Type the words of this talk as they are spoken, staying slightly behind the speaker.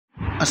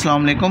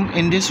Assalamu alaikum.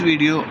 In this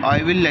video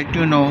I will let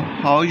you know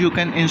how you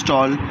can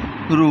install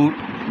Root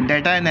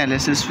data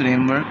analysis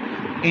framework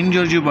in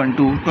your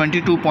Ubuntu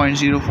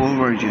 22.04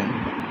 version.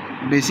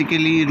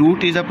 Basically,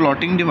 Root is a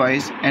plotting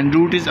device and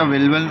Root is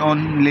available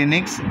on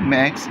Linux,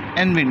 Mac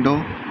and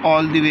Windows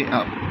all the way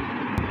up.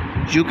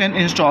 You can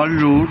install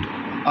Root,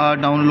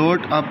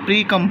 download a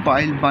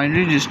pre-compiled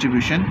binary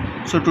distribution.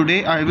 So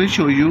today I will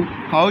show you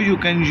how you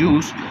can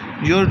use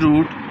your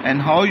Root and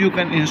how you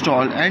can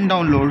install and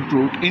download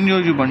Root in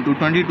your Ubuntu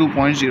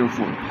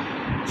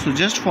 22.04. So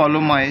just follow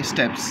my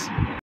steps.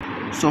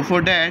 So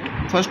for that,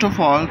 first of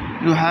all,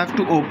 you have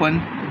to open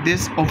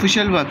this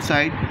official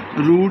website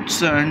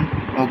Root-Cern.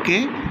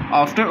 Okay,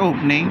 after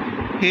opening,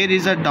 here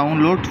is a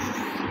download.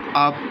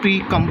 A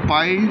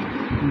pre-compiled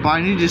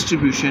binary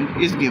distribution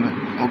is given.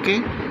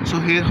 Okay, so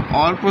here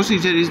all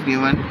procedure is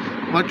given.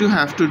 What you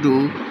have to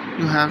do,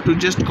 you have to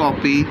just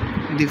copy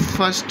the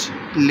first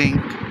link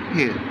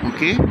here.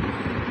 Okay,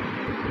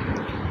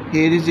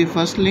 here is the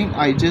first link.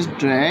 I just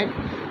drag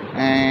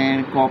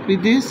and copy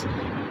this.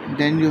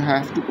 Then you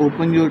have to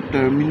open your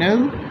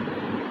terminal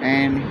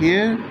and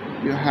here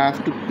you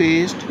have to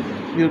paste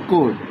your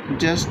code.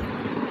 Just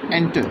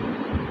enter.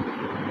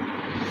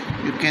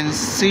 You can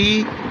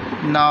see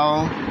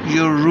now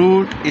your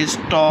Root is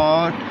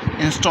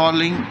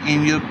installing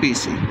in your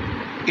PC.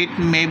 It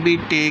maybe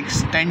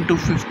takes 10 to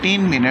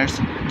 15 minutes.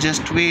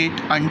 Just wait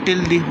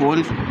until the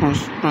whole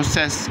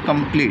process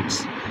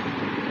completes.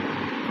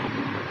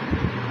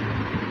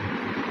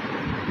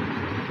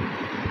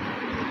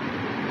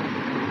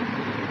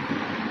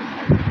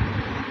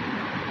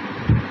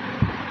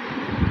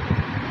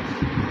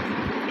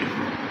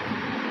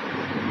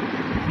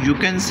 You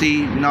can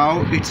see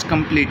now it's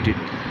completed.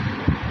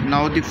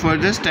 Now the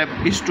further step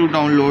is to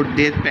download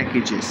their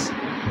packages.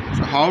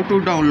 So how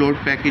to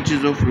download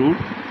packages of Root?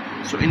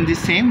 So in the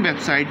same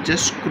website,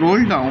 just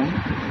scroll down.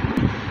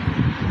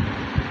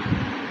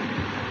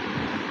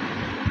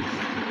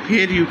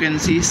 Here you can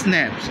see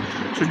snaps.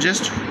 So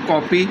just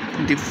copy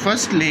the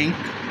first link,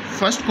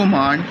 first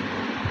command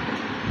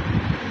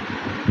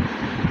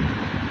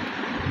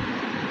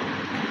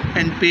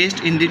and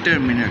paste in the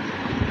terminal.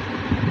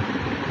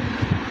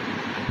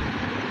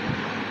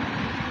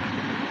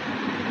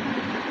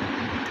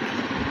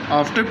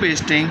 After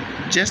pasting,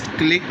 just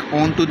click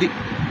onto the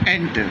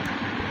enter.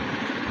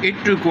 It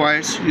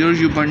requires your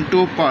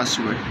Ubuntu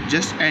password.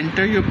 Just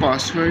enter your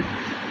password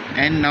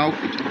and now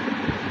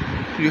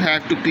you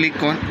have to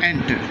click on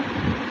enter.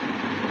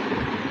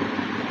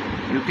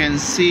 You can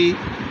see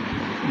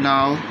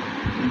now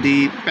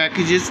the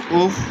packages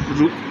of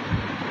Root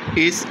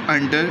is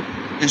under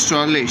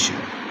installation.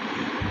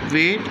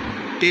 Wait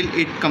till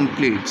it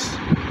completes.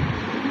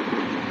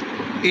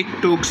 It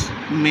took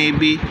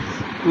maybe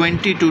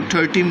 20 to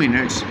 30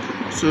 minutes,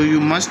 so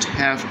you must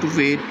have to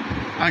wait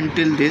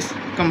until this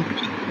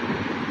completes.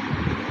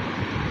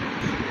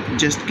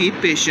 Just keep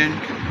patient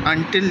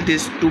until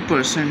this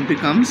 2%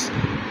 becomes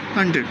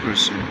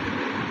 100%.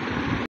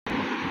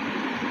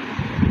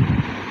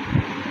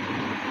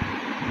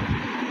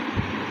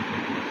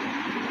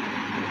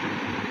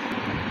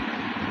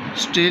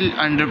 Still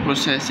under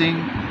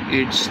processing.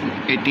 It's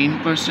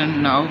 18%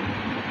 now.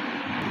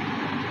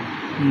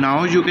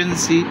 Now you can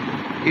see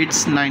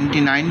it's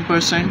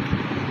 99%.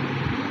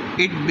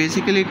 It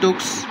basically took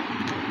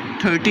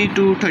 30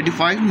 to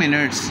 35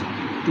 minutes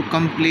to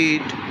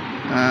complete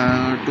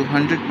to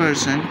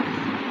 100%.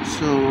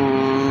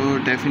 So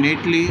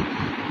definitely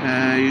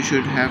you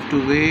should have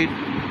to wait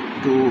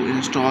to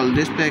install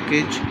this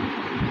package.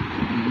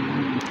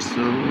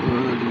 So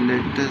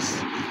let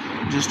us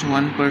just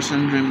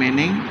 1%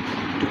 remaining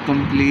to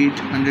complete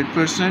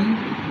 100%.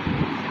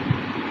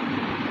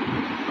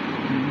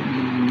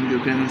 You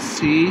can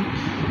see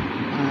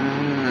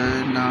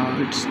now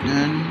it's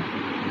done.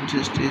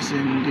 Just is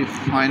in the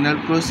final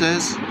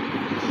process.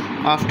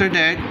 After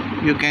that,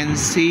 you can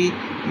see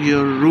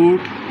your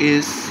Root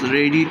is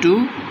ready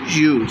to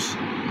use.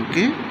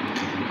 Okay,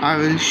 I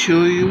will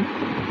show you.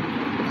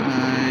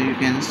 You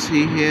can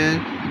see here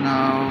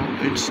now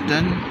it's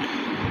done.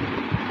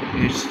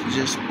 It's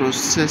just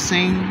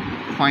processing,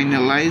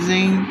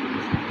 finalizing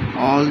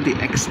all the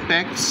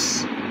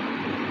aspects.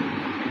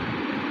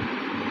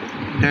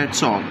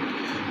 That's all.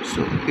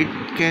 So it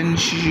can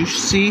you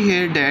see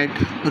here that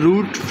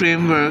Root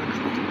framework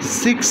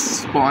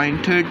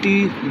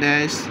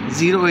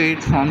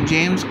 6.30-08 from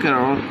James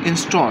Carroll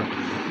installed.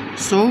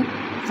 So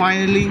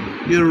finally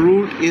your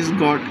Root is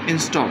got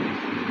installed.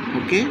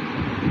 Okay,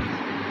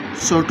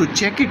 so to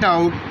check it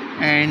out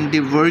and the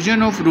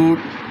version of Root,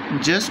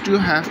 just you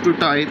have to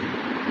type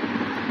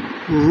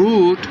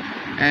root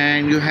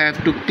and you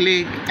have to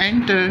click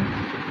enter.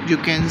 You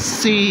can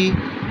see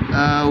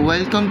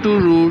welcome to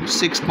Root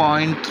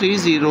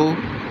 6.30.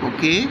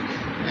 okay,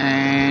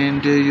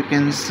 and you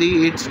can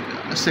see it's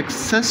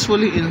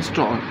successfully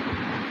installed.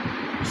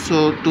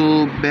 So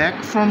to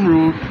back from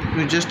Root,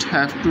 you just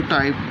have to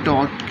type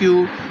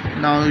 .q.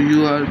 Now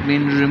you are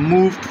being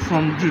removed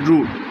from the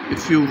Root.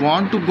 If you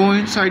want to go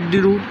inside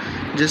the Root,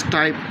 just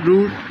type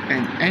root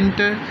and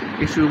enter.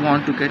 If you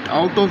want to get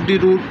out of the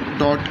Root,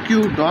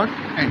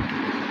 root.q.ent.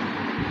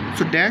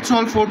 So that's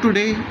all for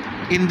today.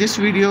 In this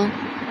video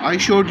I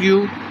showed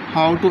you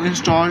how to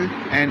install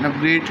and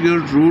upgrade your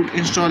root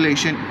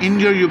installation in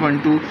your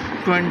Ubuntu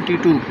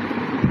 22.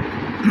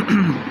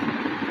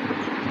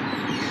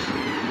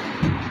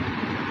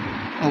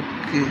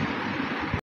 Okay.